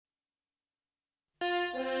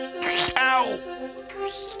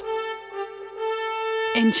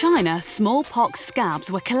In China, smallpox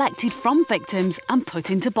scabs were collected from victims and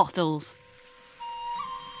put into bottles.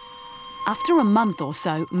 After a month or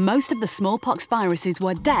so, most of the smallpox viruses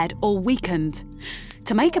were dead or weakened.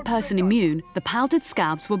 To make a person immune, the powdered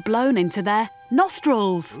scabs were blown into their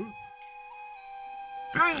nostrils.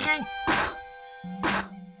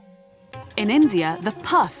 In India, the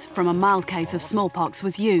pus from a mild case of smallpox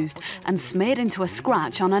was used and smeared into a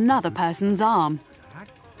scratch on another person's arm.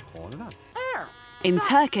 In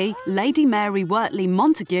Turkey, Lady Mary Wortley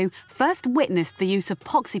Montagu first witnessed the use of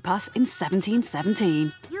poxypus in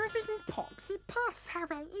 1717. Using poxypus, how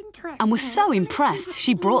very interesting. And was so impressed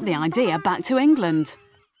she brought the idea back to England.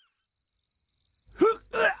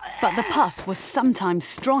 But the pus was sometimes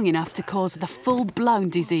strong enough to cause the full-blown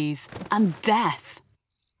disease and death.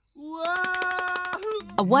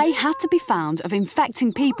 A way had to be found of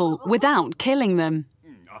infecting people without killing them.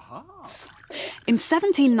 In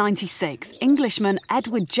 1796, Englishman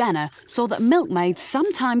Edaward Jenner saw that milkmaids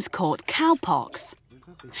sometimes caught cowpox.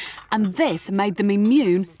 And this made them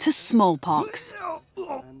immune to smallpox.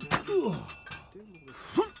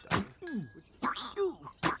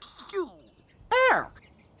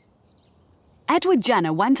 Edaward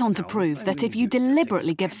Jenner went on to prove that if you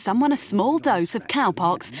deliberately give someone a small dose of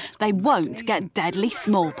cowpox, they won't get deadly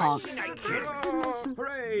smallpox.